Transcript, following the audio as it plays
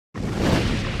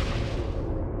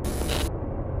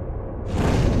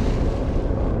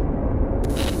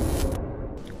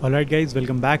Alright guys,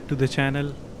 welcome back to the channel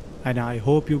and I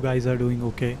hope you guys are doing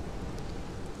okay.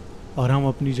 और हम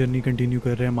अपनी journey continue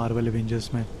कर रहे हैं मार्वल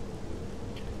एवेंजर्स में।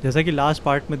 जैसा कि लास्ट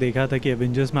पार्ट में देखा था कि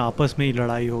एवेंजर्स में आपस में ही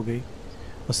लड़ाई हो गई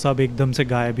और सब एकदम से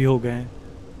गायब ही हो गए हैं।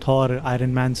 थॉर आयरन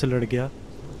मैन से लड़ गया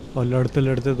और लड़ते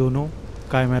लड़ते दोनों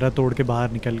काइमेरा तोड़ के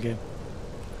बाहर निकल गए।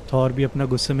 थॉर भी अपना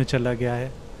गुस्से में चला गया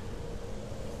है।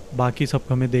 बाकी सब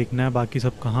हमें देखना है, बाकी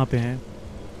सब कहाँ पे हैं।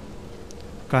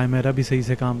 काइमेरा भी सही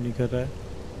से काम नहीं कर रहा है।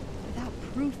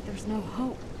 Proof there's no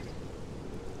hope.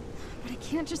 But I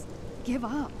can't just give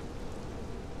up.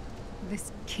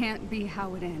 This can't be how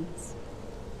it ends.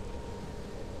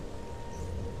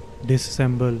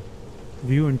 Disassemble.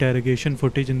 View interrogation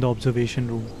footage in the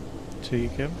observation room.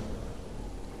 ठीक है।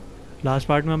 लास्ट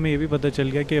पार्ट में हमें ये भी पता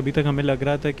चल गया कि अभी तक हमें लग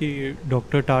रहा था कि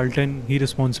डॉक्टर टार्ल्टन ही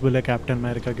रिस्पॉन्सिबल है कैप्टन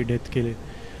अमेरिका की डेथ के लिए,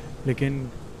 लेकिन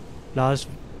लास्ट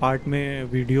पार्ट में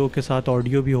वीडियो के साथ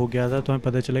ऑडियो भी हो गया था तो हमें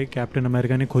पता चला कि कैप्टन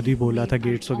अमेरिका ने खुद ही बोला था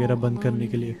गेट्स वगैरह बंद करने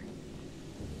के लिए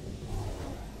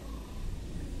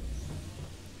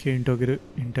कि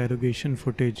इंटेरोगेशन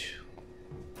फुटेज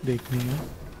देखनी है।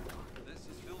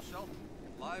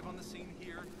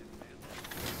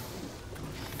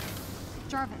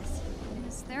 Jarvis,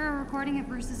 is there a recording of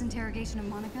Bruce's interrogation of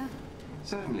Monica?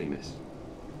 Certainly, miss.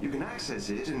 You can access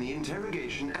it in the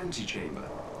interrogation antechamber.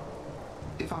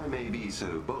 If I may be so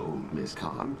bold, Miss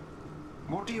Khan,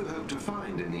 what do you hope to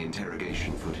find in the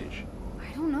interrogation footage?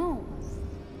 I don't know.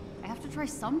 I have to try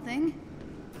something.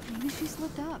 Maybe she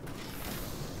slipped up.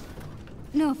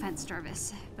 No offense, Jarvis,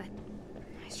 but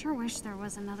I sure wish there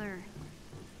was another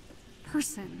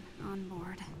person on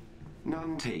board.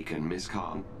 None taken, Miss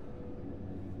Khan.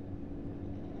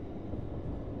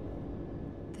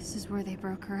 This is where they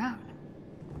broke her out.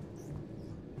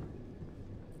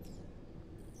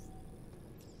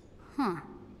 Huh.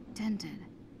 Dented.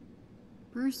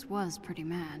 Bruce was pretty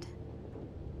mad.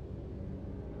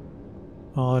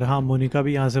 और हाँ, मोनिका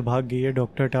भी यहाँ से भाग गई है।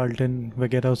 Doctor टार्ल्टन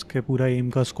वगैरह उसके पूरा एम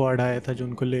का स्क्वाड आया था जो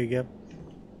उनको ले गया।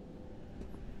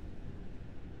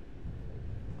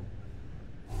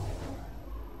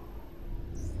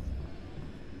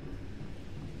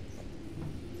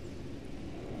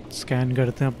 स्कैन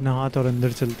करते हैं अपना हाथ और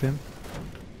अंदर चलते हैं।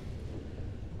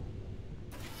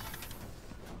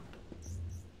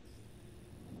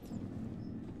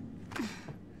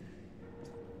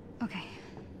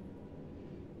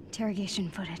 Interrogation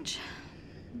footage.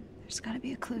 There's got to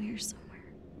be a clue here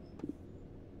somewhere.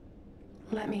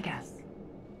 Let me guess.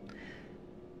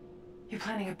 You're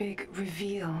planning a big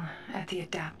reveal at the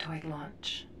Adaptoid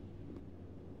launch.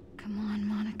 Come on,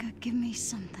 Monica, give me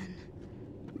something.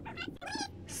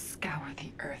 Scour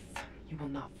the Earth. You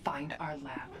will not find our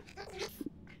lab.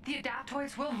 The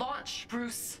Adaptoids will launch,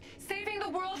 Bruce. Saving the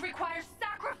world requires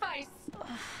sacrifice.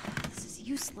 This is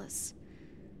useless.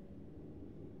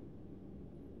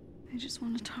 I just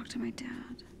want to talk to my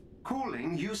dad.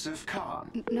 Calling Yusuf Khan.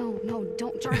 No,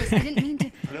 don't, Jarvis. I didn't mean to.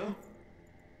 Hello?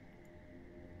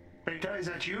 Beta, is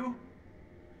that you?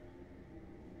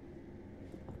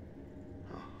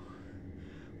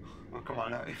 Oh, come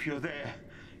on, if you're there,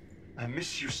 I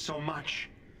miss you so much.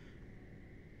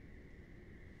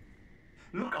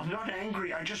 Look, I'm not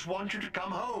angry. I just want you to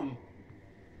come home.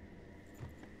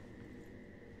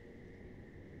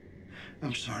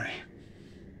 I'm sorry.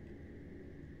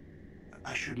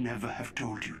 I should never have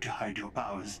told you to hide your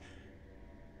powers.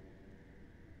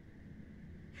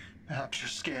 Perhaps you're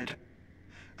scared,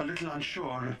 a little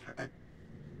unsure.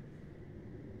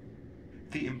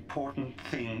 The important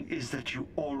thing is that you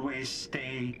always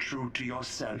stay true to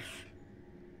yourself.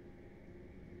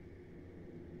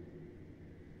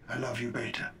 I love you,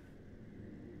 Beta.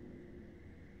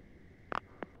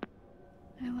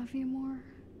 I love you more.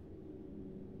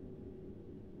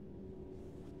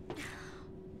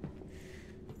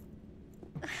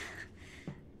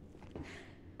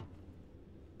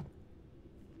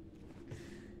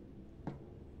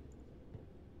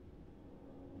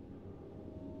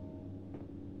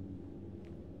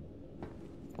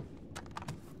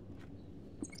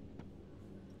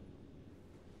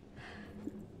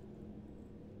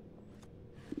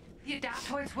 The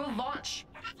Adaptoids will launch.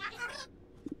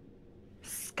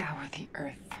 Scour the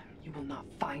Earth. You will not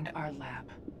find our lab.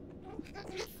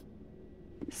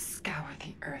 Scour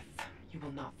the Earth. You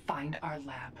will not find our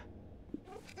lab.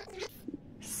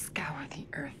 Scour the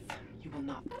Earth. You will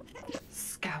not.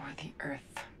 Scour the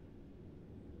Earth.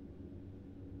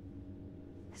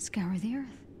 Scour the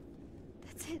Earth.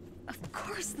 That's it. Of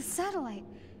course, the satellite.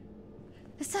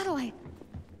 The satellite.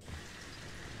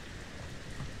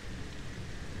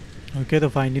 Okay तो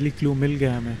finally clue मिल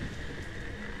गया हमें।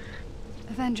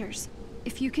 Avengers,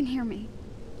 if you can hear me,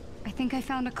 I think I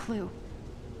found a clue.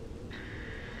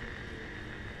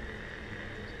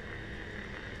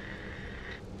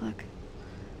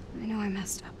 I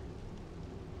messed up.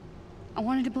 I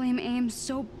wanted to blame A.I.M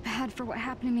so bad for what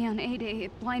happened to me on A-Day,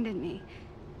 it blinded me.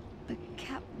 But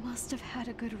Cap must have had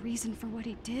a good reason for what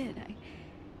he did.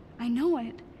 I know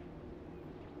it.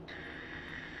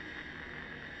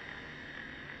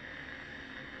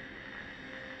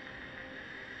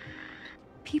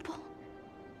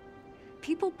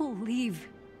 People believe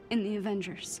in the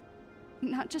Avengers.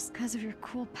 Not just because of your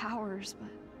cool powers,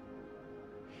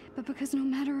 but because no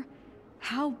matter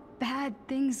how bad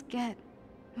things get,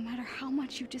 no matter how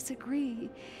much you disagree,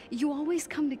 you always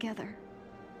come together.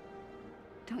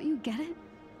 Don't you get it?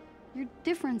 Your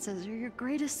differences are your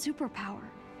greatest superpower.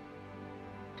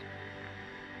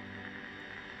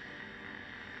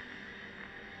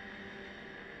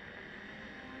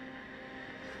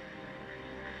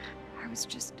 I was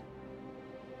just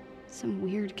some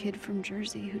weird kid from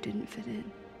Jersey who didn't fit in.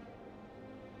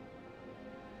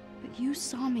 But you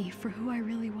saw me for who I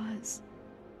really was.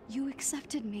 You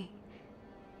accepted me.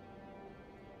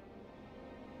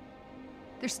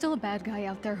 There's still a bad guy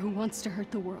out there who wants to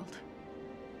hurt the world.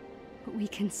 But we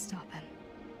can stop him.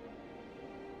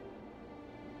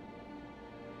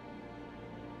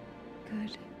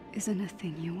 Good isn't a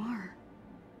thing you are.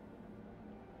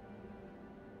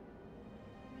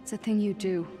 It's a thing you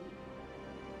do.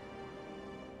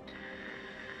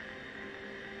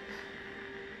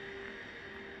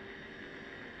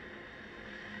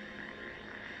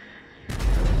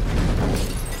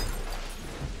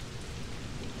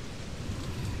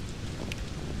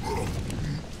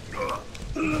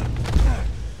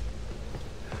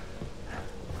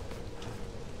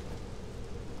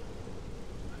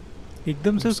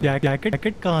 एकदम से उस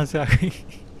jacket कहाँ से आ गई?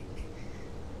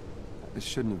 I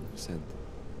shouldn't have said.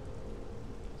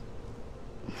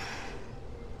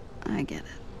 I get it.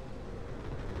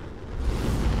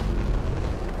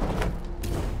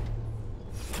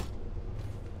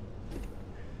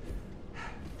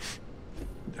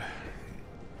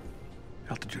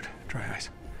 Altitude, dry ice.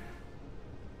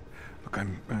 Look,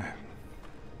 I'm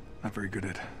not very good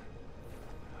at.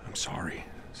 I'm sorry.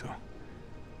 So,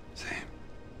 same.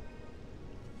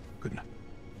 Good enough.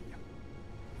 Yeah.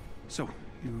 So,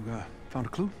 you found a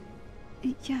clue?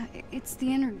 Yeah, it's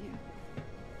the interview.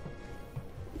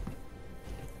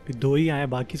 दो ही आए,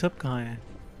 बाकी सब कहाँ हैं?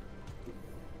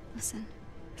 Listen.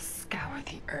 Scour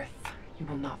the earth. You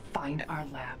will not find our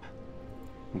lab.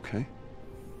 Okay.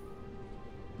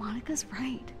 Monica's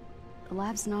right. The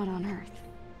lab's not on Earth.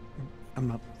 I'm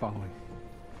not following.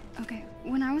 Okay,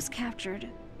 when I was captured,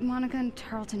 Monica and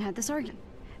Tarleton had this argument.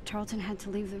 Tarleton had to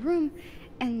leave the room,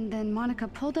 and then Monica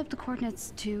pulled up the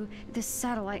coordinates to this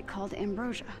satellite called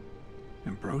Ambrosia.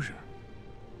 Ambrosia?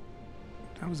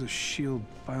 That was a SHIELD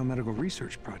biomedical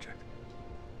research project.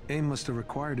 A.I.M must have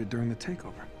required it during the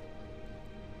takeover.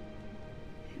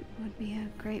 It would be a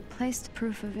great place to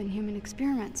proof of inhuman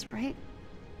experiments, right?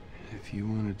 If you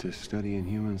wanted to study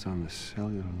Inhumans on the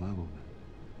cellular level,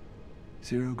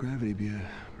 zero gravity would be a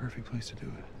perfect place to do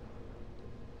it.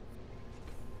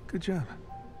 Good job.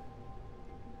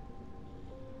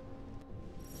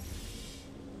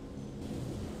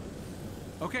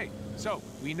 Okay, so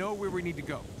we know where we need to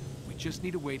go. We just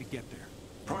need a way to get there.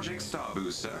 Project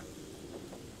Starboost, sir.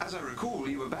 As I recall,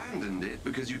 you abandoned it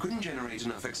because you couldn't generate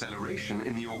enough acceleration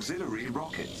in the auxiliary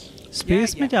rockets.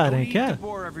 Space में जा रहे हैं क्या? No need to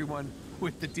bore everyone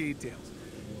with the details.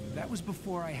 That was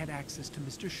before I had access to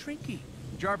Mr. Shrinky.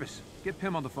 Jarvis, get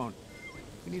Pym on the phone.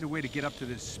 We need a way to get up to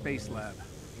this space lab.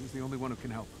 He's the only one who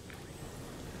can help.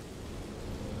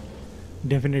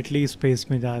 Definitely space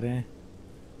में जा रहे हैं.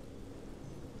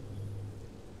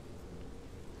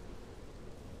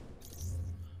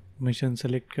 Mission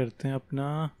select करते हैं अपना,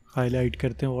 highlight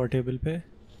करते हैं war table पे.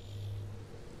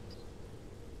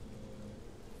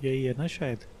 यही है ना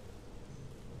शायद.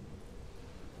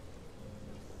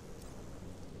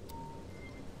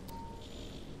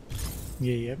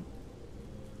 यही है.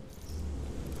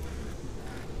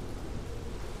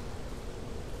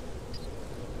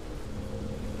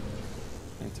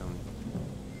 Hey, Tony.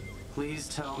 Please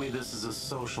tell me this is a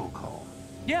social call.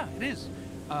 Yeah, it is.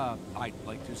 I'd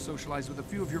like to socialize with a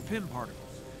few of your Pym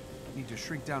particles. Need to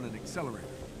shrink down an accelerator.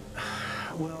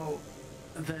 Well,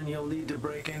 then you'll need to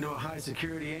break into a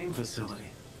high-security A.I.M facility.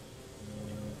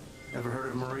 Ever heard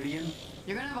of Meridian?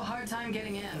 You're gonna have a hard time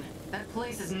getting in. That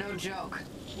place is no joke.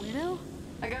 Widow?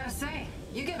 I gotta say,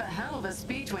 you give a hell of a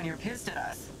speech when you're pissed at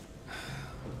us.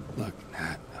 Look,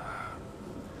 Nat,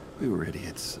 we were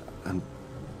idiots.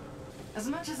 As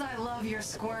much as I love your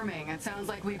squirming, it sounds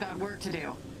like we've got work to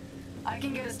do. I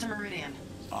can get us to Meridian.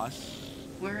 Us?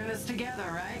 We're in this together,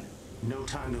 right? No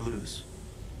time to lose.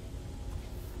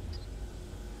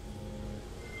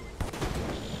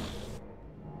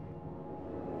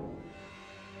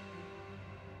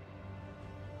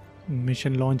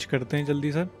 Mission launch करते हैं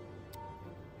जल्दी से।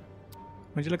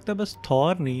 मुझे लगता है बस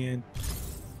Thor नहीं है।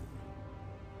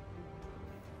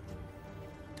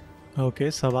 ओके,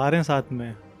 सवार हैं साथ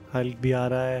में। हल्क भी आ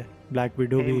रहा है, ब्लैक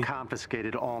विडो भी। A.I.M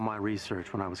confiscated all my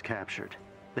research when I was captured.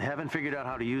 They haven't figured out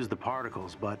how to use the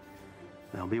particles, but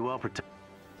they'll be well protected.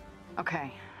 Okay,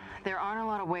 there aren't a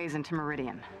lot of ways into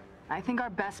Meridian. I think our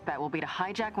best bet will be to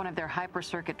hijack one of their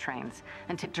hyper-circuit trains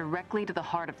and take directly to the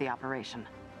heart of the operation.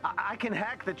 I can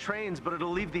hack the trains, but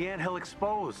it'll leave the anthill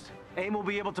exposed. A.I.M will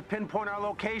be able to pinpoint our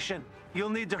location.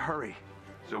 You'll need to hurry.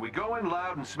 So we go in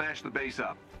loud and smash the base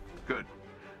up. Good.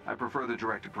 I prefer the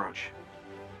direct approach.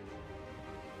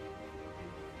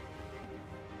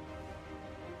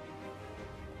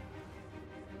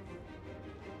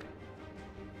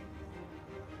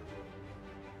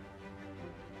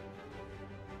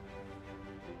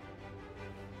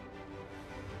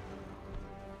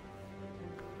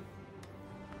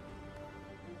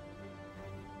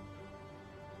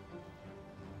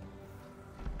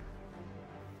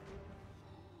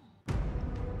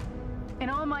 In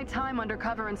all my time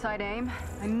undercover inside A.I.M,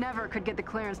 I never could get the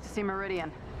clearance to see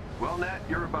Meridian. Well, Nat,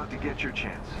 you're about to get your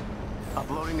chance.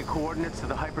 Uploading the coordinates to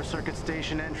the hyper-circuit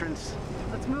station entrance.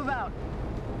 Let's move out.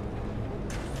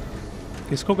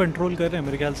 किसको control कर रहे हैं?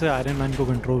 मेरे ख्याल से iron man को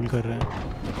control कर रहे हैं।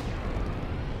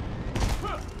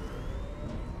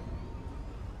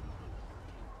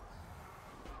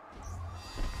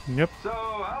 Yep. So,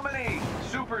 how many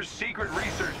super secret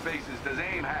research bases does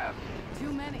A.I.M have?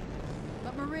 Too many.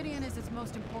 But Meridian is its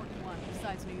most important one,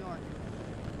 besides New York.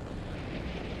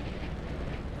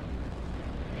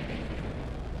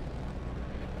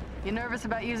 You nervous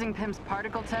about using Pym's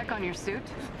particle tech on your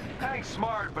suit? Hank's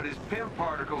smart, but his Pym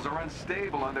particles are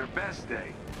unstable on their best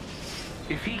day.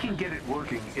 If he can get it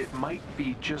working, it might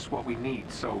be just what we need,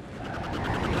 so...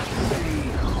 let's say,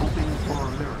 hoping for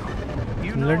a miracle.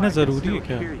 You know I लड़ना can जरूरी still है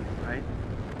क्या? hear you, right?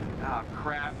 Oh,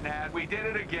 crap, Nat. We did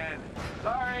it again.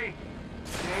 Sorry.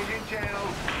 Changing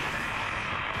channels.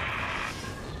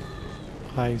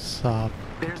 भाई साहब,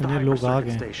 There's the इतने लोग आ hyper-circuit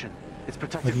गए। station. It's और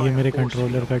protected ये by a मेरे force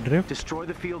कंट्रोलर का field. Drift. Destroy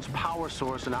the field's power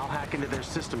source and I'll hack into their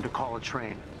system to call a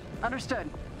train. Understood.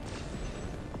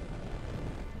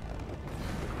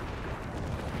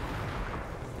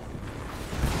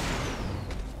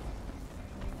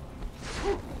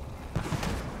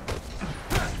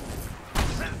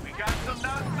 We got some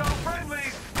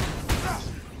not-so-friendlies.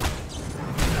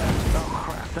 Oh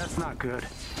crap, that's not good.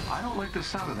 I don't like the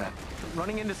sound of that.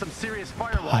 Running into some serious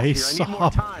firewalls भाई here. I need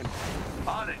more साहब। time.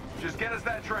 On it. Just get us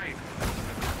that train.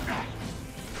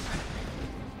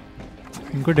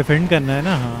 इनको defend करना है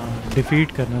ना? हाँ,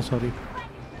 defeat करना, sorry.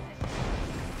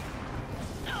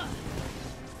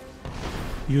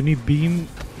 Uni beam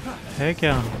है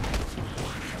क्या?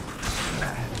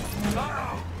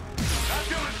 Uh-oh. Not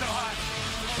doing so hot.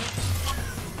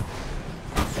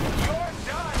 You're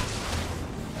done.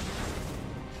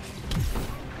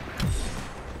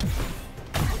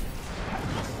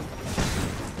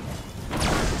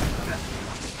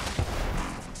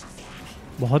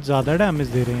 बहुत ज़्यादा डैमेज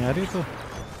दे रहे हैं यार ये तो।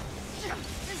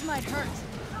 This might hurt.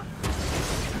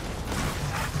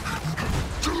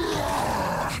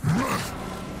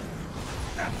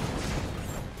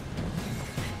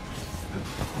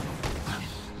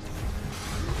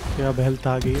 क्या अब हेल्थ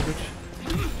आ गई है कुछ?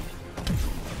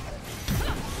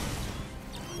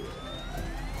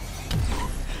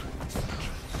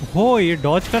 हो, ये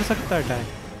डॉज कर सकता है अटैक।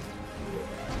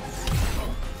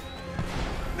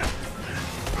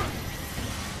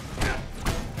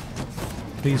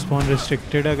 रिस्पॉन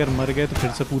रिस्ट्रिक्टेड, अगर मर गए तो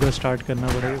फिर से पूरा स्टार्ट करना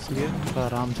पड़ेगा, इसलिए तो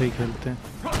आराम से ही खेलते हैं।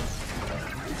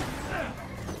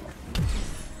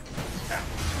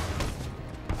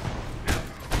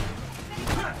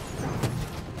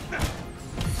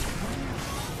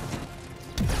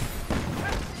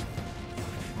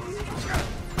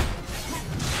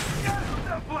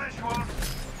 The flesh wound.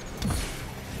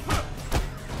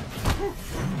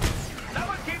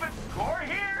 Someone keeping score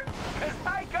here? 'Cause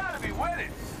I gotta be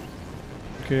winning.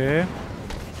 Okay,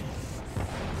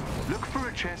 Look for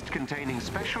a chest containing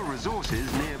special resources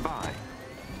nearby.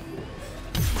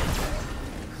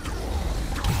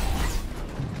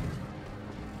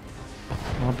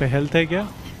 वहाँ पे हेल्थ है क्या?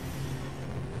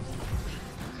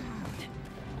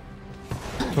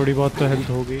 थोड़ी बहुत तो हेल्थ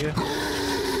हो गई है।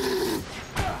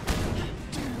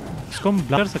 इसको हम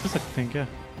ब्लर कर सकते हैं क्या?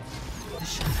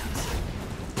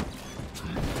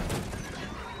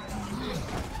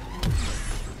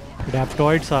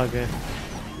 एडेप्टॉइड्स आ गए।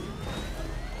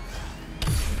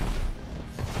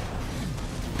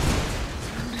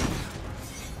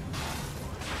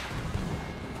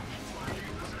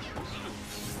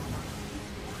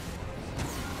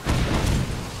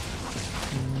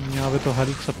 यहाँ पे तो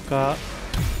हल्क सबका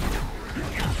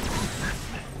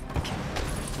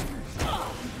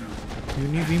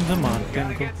यूनी बीम से मारते हैं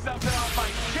इनको।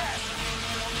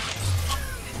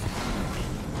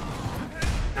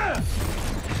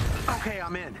 Okay,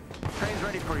 I'm in. Train's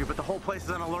ready for you, but the whole place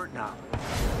is on alert now.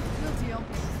 Good deal.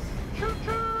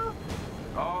 Choo-choo!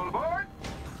 All aboard!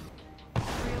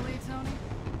 Really, Tony?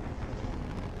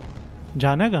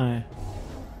 जाना कहाँ है?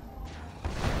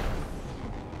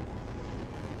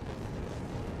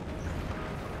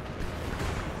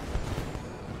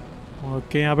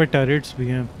 ओके, यहाँ पे टर्रेट्स भी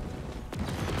हैं।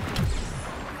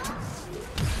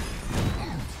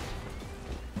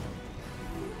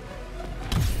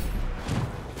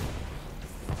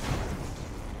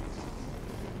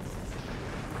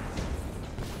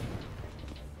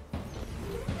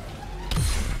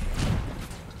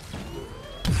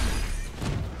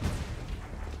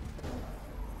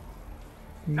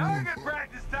 Target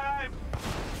practice time!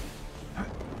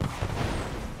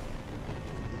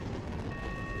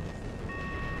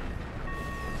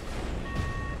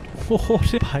 ओह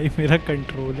भाई मेरा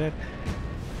controller.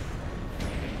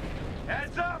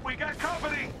 Heads up, we got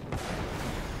company!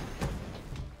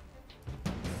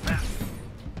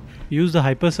 Use the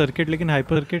hyper circuit, लेकिन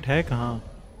हाइपर सर्किट है कहाँ?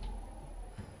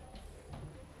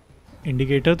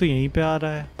 इंडिकेटर तो यहीं पे आ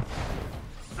रहा है।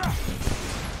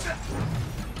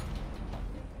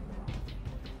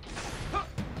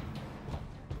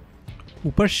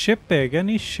 ऊपर शिप पे है क्या?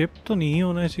 नहीं, शिप तो नहीं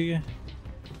होना चाहिए।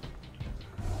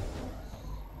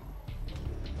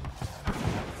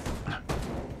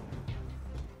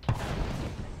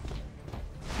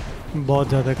 बहुत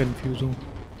ज़्यादा कंफ्यूज हूँ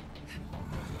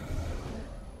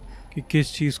कि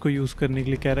किस चीज़ को यूज़ करने के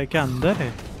लिए कह रहा है। क्या अंदर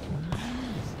है?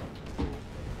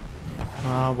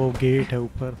 हाँ, वो गेट है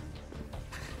ऊपर।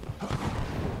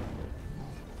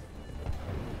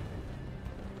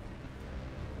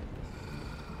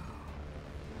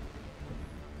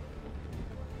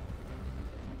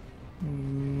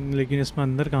 लेकिन इसमें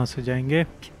अंदर कहाँ से जाएंगे?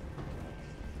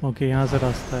 ओके, यहाँ से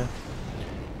रास्ता है।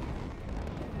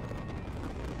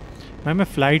 मैं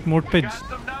फ्लाइट मोड पे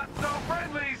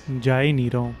जा ही नहीं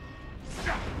रहा हूँ।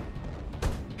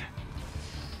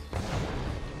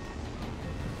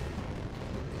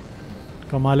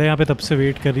 कमाल है, यहाँ पे तब से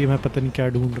वेट कर रही है, मैं पता नहीं क्या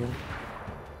ढूंढ रहा हूँ।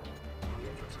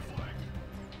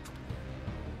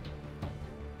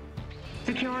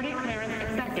 Security clearance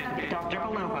accepted, Dr.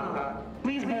 Belova.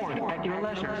 Please board at your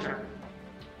leisure.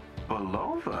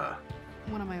 Belova?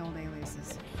 One of my old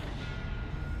aliases.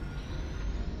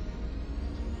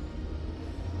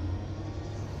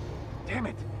 Damn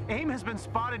it! A.I.M has been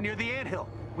spotted near the anthill.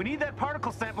 We need that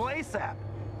particle sample ASAP.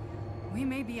 We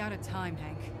may be out of time,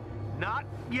 Hank. Not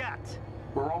yet.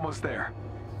 We're almost there.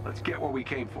 Let's get what we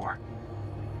came for.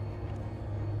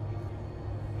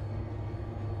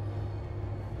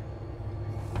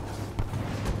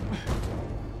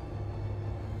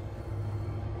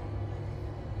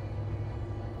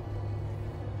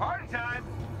 Party time!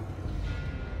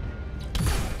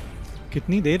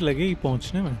 कितनी देर लगेगी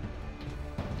पहुंचने में?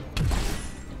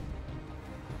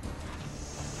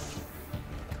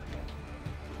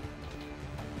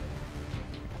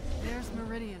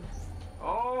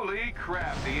 Holy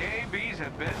crap, the A.Bs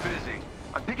have been busy.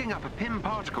 I'm picking up a PIM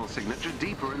particle signature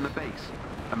deeper in the base.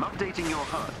 I'm updating your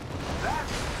HUD.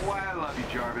 That's why I love you,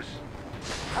 Jarvis.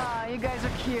 Ah, you guys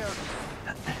are cute.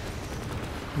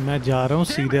 मैं जा रहा हूँ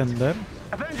सीधे अंदर।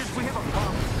 Avengers, we have a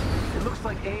problem. It looks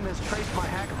like A.I.M has traced my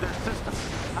hack of their system.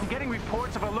 I'm getting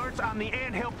reports of alerts on the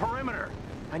anthill perimeter.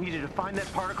 I need you to find that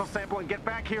particle sample and get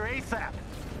back here ASAP.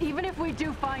 Even if we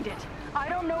do find it, I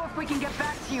don't know if we can get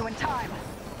back to you in time.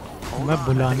 मैं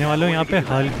बुलाने वाला हूँ यहाँ पे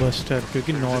Hulk buster,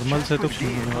 क्योंकि normal से तो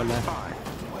क्यों होने वाला है।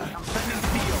 I'm sending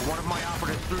Theo, one of my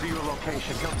operatives, through to your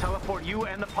location. He'll teleport you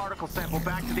and the particle sample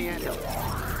back to the anthill.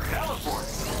 Teleport?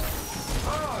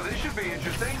 Oh, this should be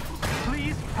interesting.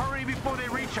 Please hurry before they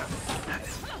reach us.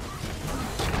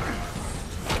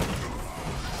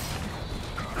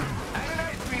 Have a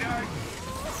night, sweetheart.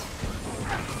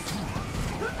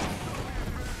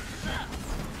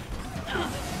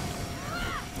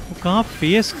 वो कहाँ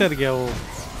face कर गया वो?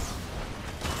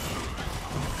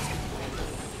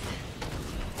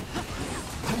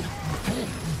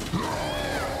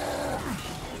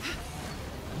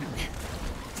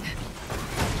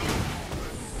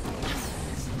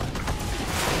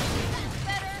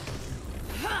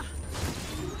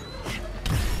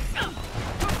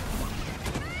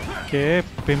 के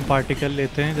Pym particle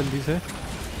लेते हैं जल्दी से।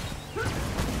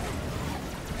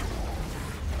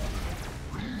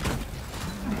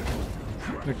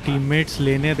 टीममेट्स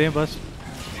लेने दें बस।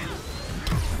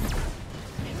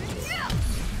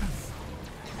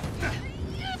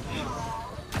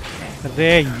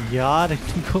 अरे यार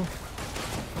इनको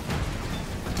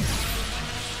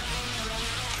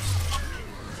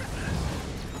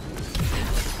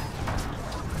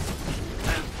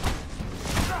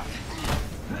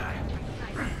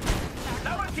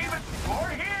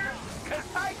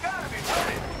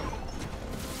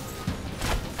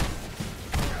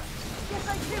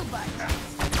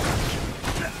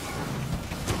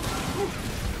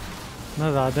ना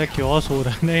ज़्यादा क्योस हो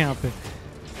रहा है ना यहाँ पे,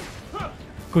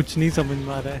 कुछ नहीं समझ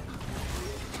में आ रहा है।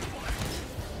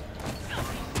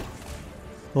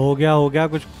 हो गया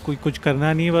कुछ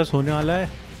करना नहीं है, बस होने वाला है।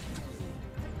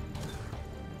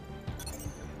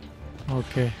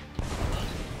 ओके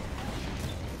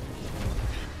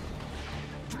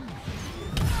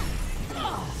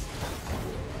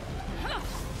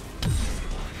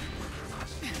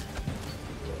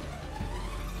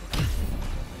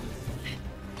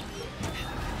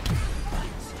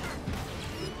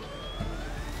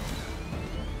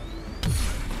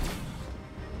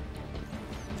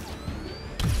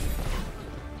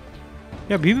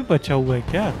क्या अभी भी बचा हुआ है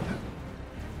क्या?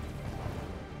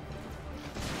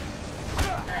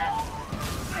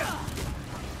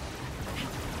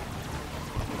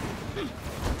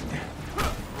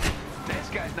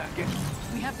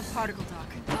 We have the particle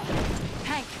dock.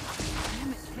 Hank!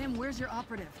 Damn it, Tim, where's your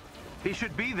operative? He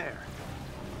should be there.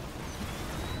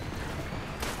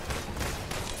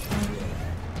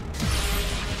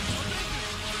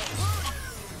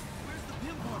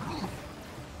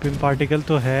 Pin particle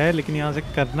तो है, लेकिन यहाँ से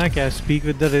करना क्या है? Speak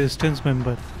with the resistance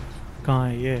member. कहाँ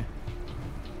है ये?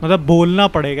 मतलब बोलना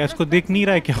पड़ेगा, इसको दिख नहीं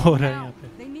रहा है क्या हो रहा है यहाँ पे।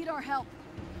 They need our help.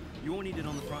 You won't need it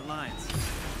on the front lines.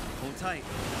 Hold tight.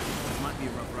 This might be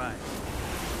a rough ride.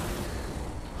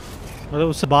 मतलब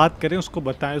उससे बात करें, उसको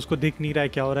बताएं, उसको दिख नहीं रहा है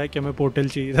क्या हो रहा है, कि हमें पोर्टल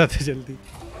चाहिए था जल्दी।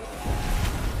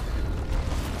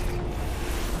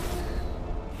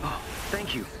 Thank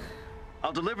you.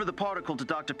 I'll deliver the particle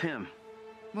to Dr. Pym.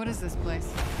 What is this place?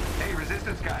 Hey,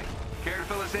 resistance guy. Care to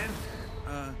fill us in?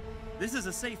 This is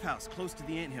a safe house close to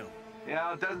the anthill.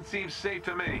 Yeah, it doesn't seem safe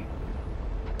to me.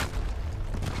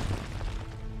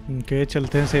 Okay,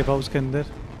 चलते हैं safe house के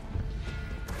अंदर।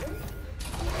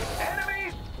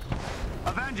 Enemies!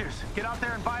 Avengers, get out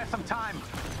there and buy us some time.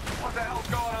 What the hell's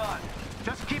going on?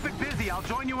 Just keep it busy. I'll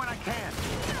join you when I can.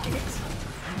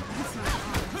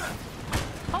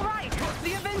 All right,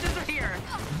 the Avengers are here.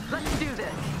 Let's do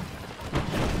this.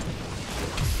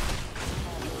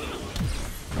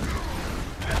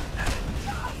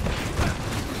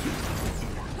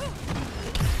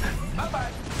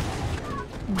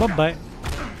 Bye-bye.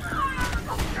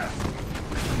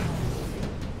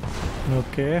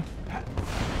 Okay.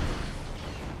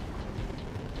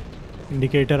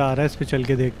 Indicator आ रहा है, इस पे चल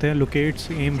के देखते हैं।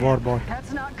 Locates M वॉरबॉट।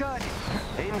 That's not good.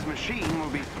 AIM's machine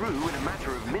will be through in a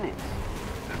matter of minutes.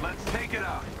 Then let's take it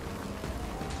out.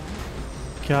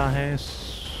 क्या है?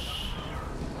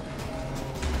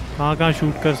 कहाँ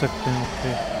शूट कर सकते हैं?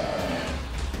 ओके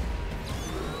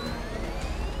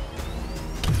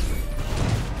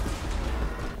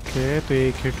ओके, तो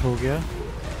एक हिट हो गया।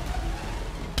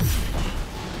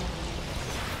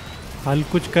 हल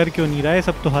कुछ कर क्यों नहीं रहा है?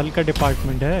 सब तो हल का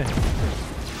डिपार्टमेंट है।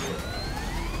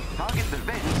 Target the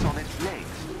vents on its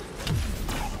legs.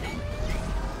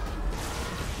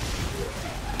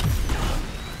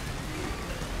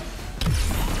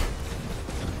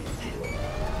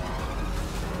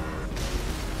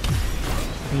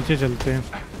 नीचे चलते हैं।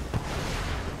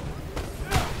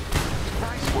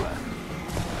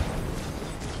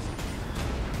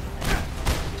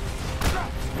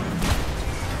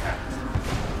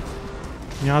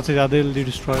 यहाँ से ज़्यादा जल्दी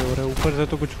डिस्ट्रॉय हो रहा है, ऊपर से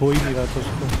तो कुछ हो ही नहीं रहा था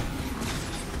उसको।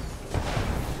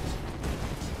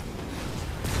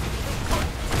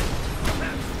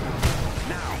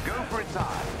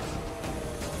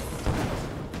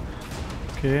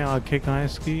 ओके, आंखें कहाँ हैं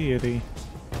इसकी? ये रही।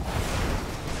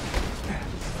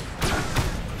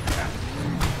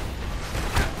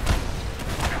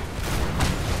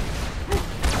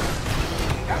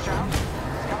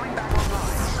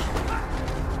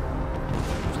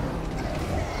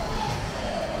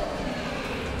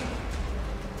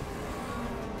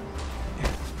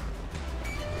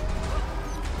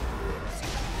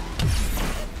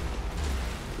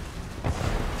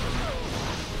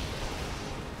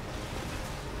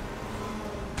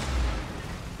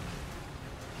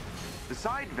 The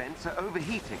side vents are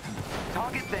overheating.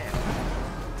 Target them.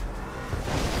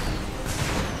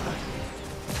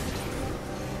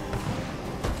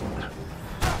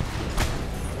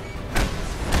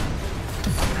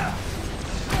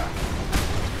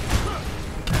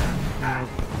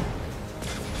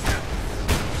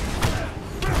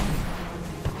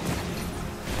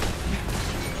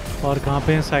 और कहाँ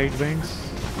पे हैं साइड वेंट्स?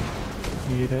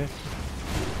 ये रहे।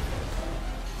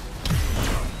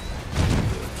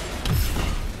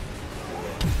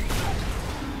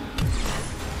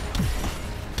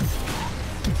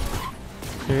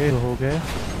 ओके हो गए।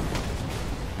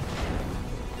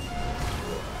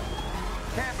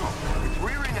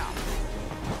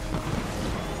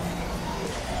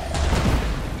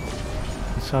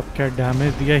 सब क्या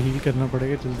डैमेज दिया, हील करना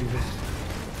पड़ेगा जल्दी से।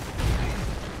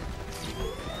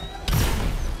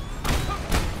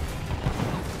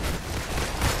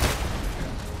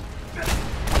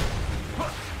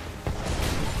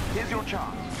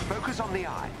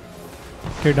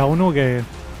 के डाउन हो गए।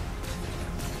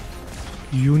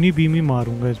 यूनी बीम ही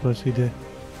मारूंगा इस बार सीधे।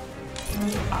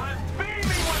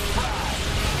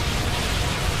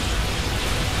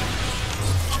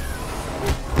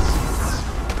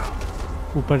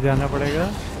 ऊपर जाना पड़ेगा।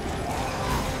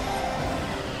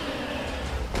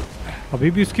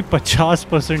 अभी भी उसकी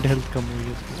 50% हेल्थ कम हुई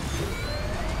है उसकी।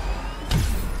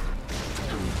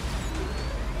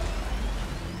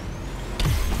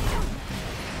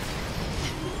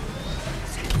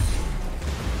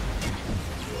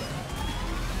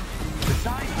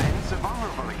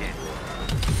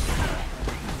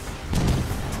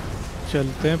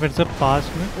 चलते हैं फिर से पास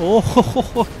में।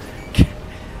 ओह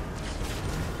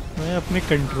मैं अपने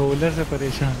कंट्रोलर से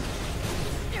परेशान।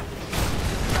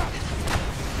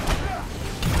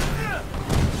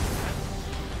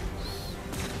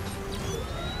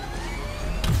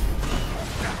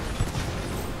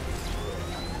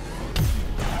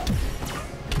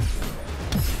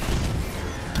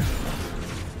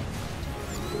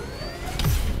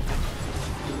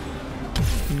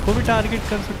 इनको भी टारगेट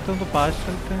कर सकता हूँ तो पास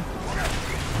चलते हैं।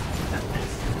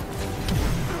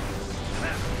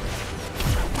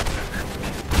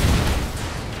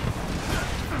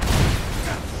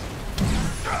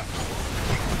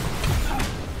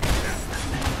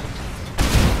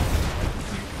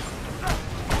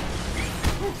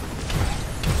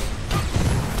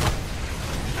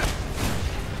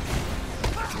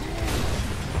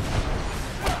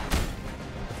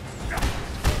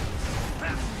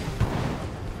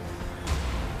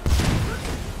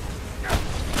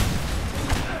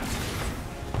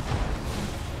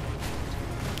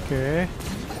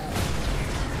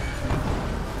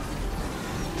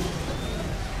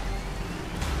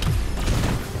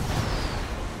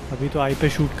 अभी तो आई पे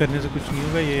शूट करने से कुछ नहीं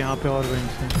होगा। ये यहाँ पे और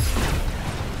वेंट्स हैं।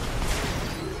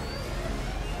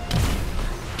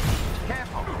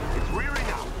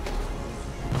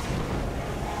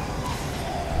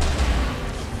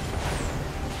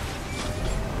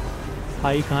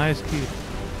 आई कहाँ है इसकी?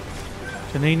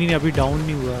 अच्छा नहीं अभी डाउन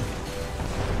नहीं हुआ।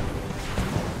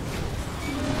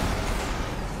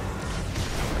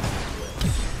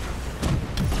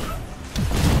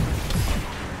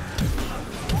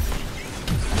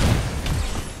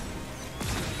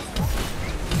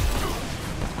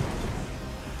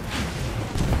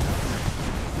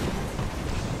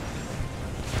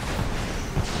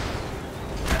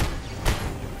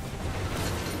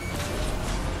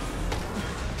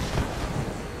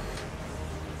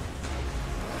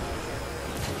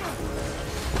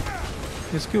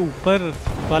 इसके ऊपर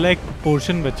वाला एक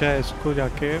पोर्शन बचा है, इसको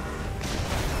जाके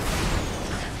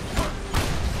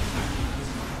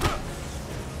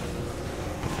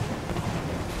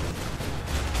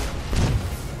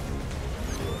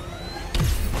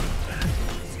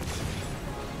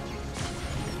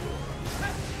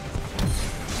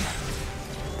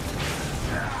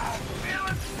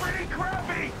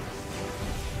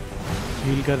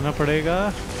हील करना पड़ेगा।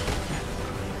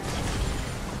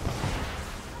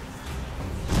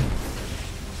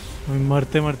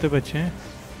 मरते मरते बचे हैं।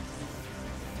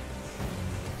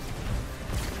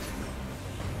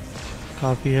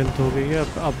 काफी हेल्थ हो गई है।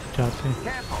 अब जाते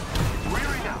हैं।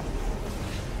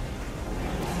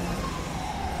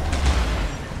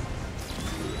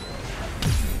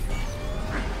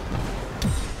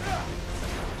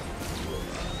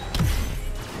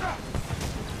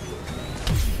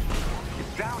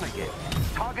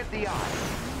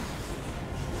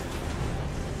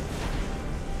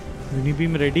 यूनी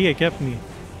बीम रेडी है क्या अपनी?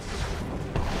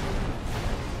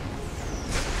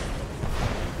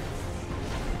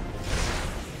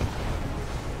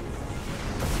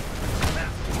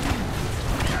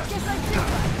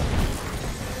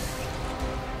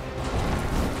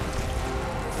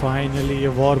 फाइनली ये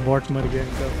वॉर बॉट मर गया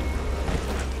इनका।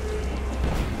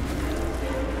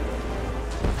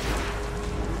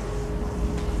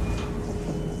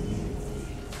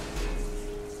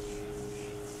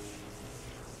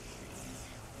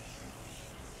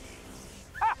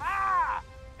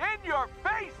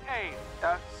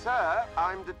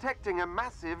 detecting a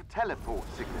massive teleport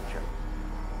signature.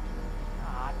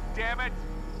 Ah, damn it!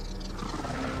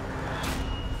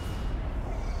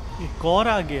 एक और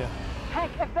आ गया.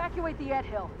 Hank, evacuate the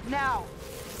anthill now.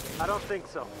 I don't think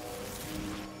so.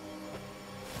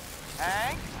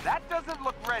 Hank, that doesn't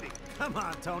look ready. Come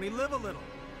on, Tony, live a little.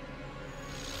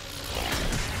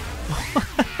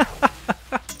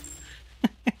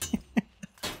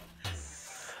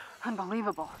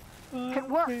 Unbelievable. It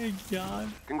worked.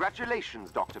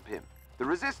 Congratulations, Dr. Pym. The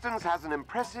Resistance has an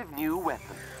impressive new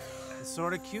weapon. It's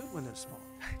sort of cute when they're small.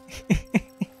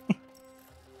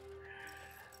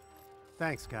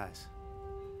 Thanks, guys.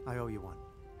 I owe you one.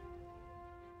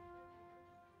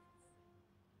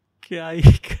 क्या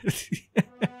ही कर दिया.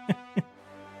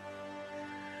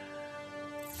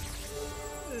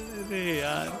 अरे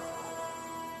यार.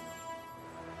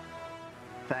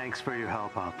 Thanks for your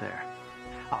help out there.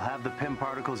 I'll have the PIM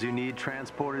particles you need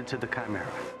transported to the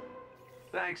Chimera.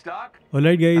 Thanks, Doc.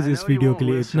 Alright guys, इस video के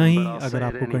लिए इतना ही. अगर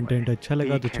आपको कंटेंट अच्छा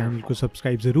लगा तो चैनल को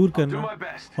सब्सक्राइब जरूर करना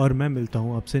और मैं मिलता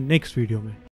हूँ आपसे नेक्स्ट वीडियो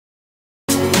में.